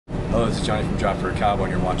this is Johnny from Drop for a Cowboy,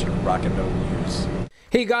 and you're watching Rock and Metal News.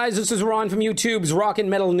 Hey guys, this is Ron from YouTube's Rock and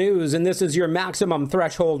Metal News, and this is your maximum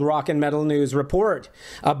threshold Rock and Metal News report.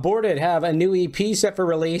 Aborted have a new EP set for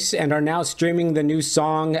release and are now streaming the new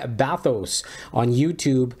song Bathos on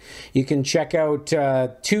YouTube. You can check out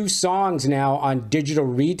 2 songs now on digital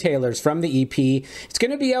retailers from the EP. It's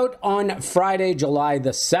going to be out on Friday, July the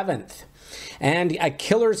 7th. And A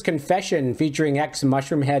Killer's Confession featuring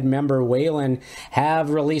ex-Mushroomhead member Waylon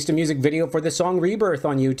have released a music video for the song Rebirth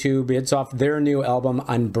on YouTube. It's off their new album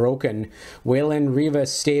Unbroken. Waylon Reavis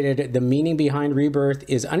stated, "The meaning behind Rebirth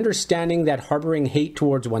is understanding that harboring hate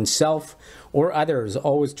towards oneself or others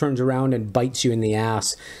always turns around and bites you in the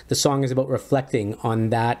ass. The song is about reflecting on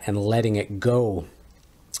that and letting it go."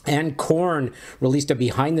 And Korn released a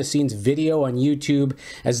behind-the-scenes video on YouTube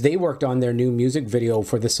as they worked on their new music video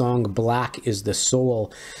for the song Black is the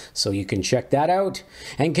Soul. So you can check that out.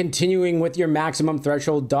 And continuing with your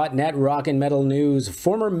MaximumThreshold.net Rock and Metal News,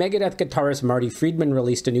 former Megadeth guitarist Marty Friedman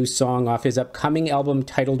released a new song off his upcoming album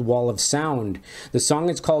titled Wall of Sound. The song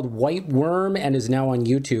is called Whiteworm and is now on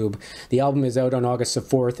YouTube. The album is out on August the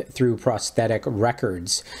 4th through Prosthetic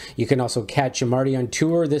Records. You can also catch Marty on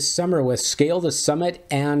tour this summer with Scale the Summit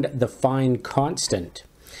and The Fine Constant.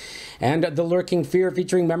 And The Lurking Fear,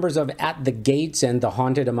 featuring members of At the Gates and The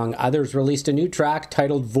Haunted, among others, released a new track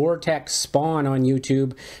titled Vortex Spawn on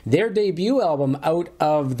YouTube. Their debut album, Out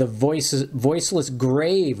of the Voiceless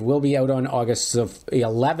Grave, will be out on August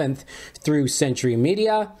 11th through Century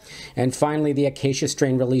Media. And finally, the Acacia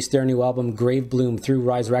Strain released their new album, Grave Bloom, through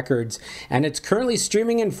Rise Records. And it's currently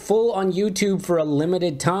streaming in full on YouTube for a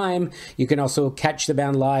limited time. You can also catch the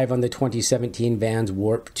band live on the 2017 Vans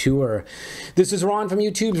Warped Tour. This is Ron from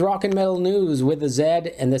YouTube's Rock and Metal News with a Z,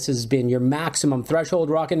 and this has been your maximum threshold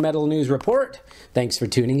Rock and Metal News report. Thanks for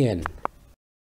tuning in.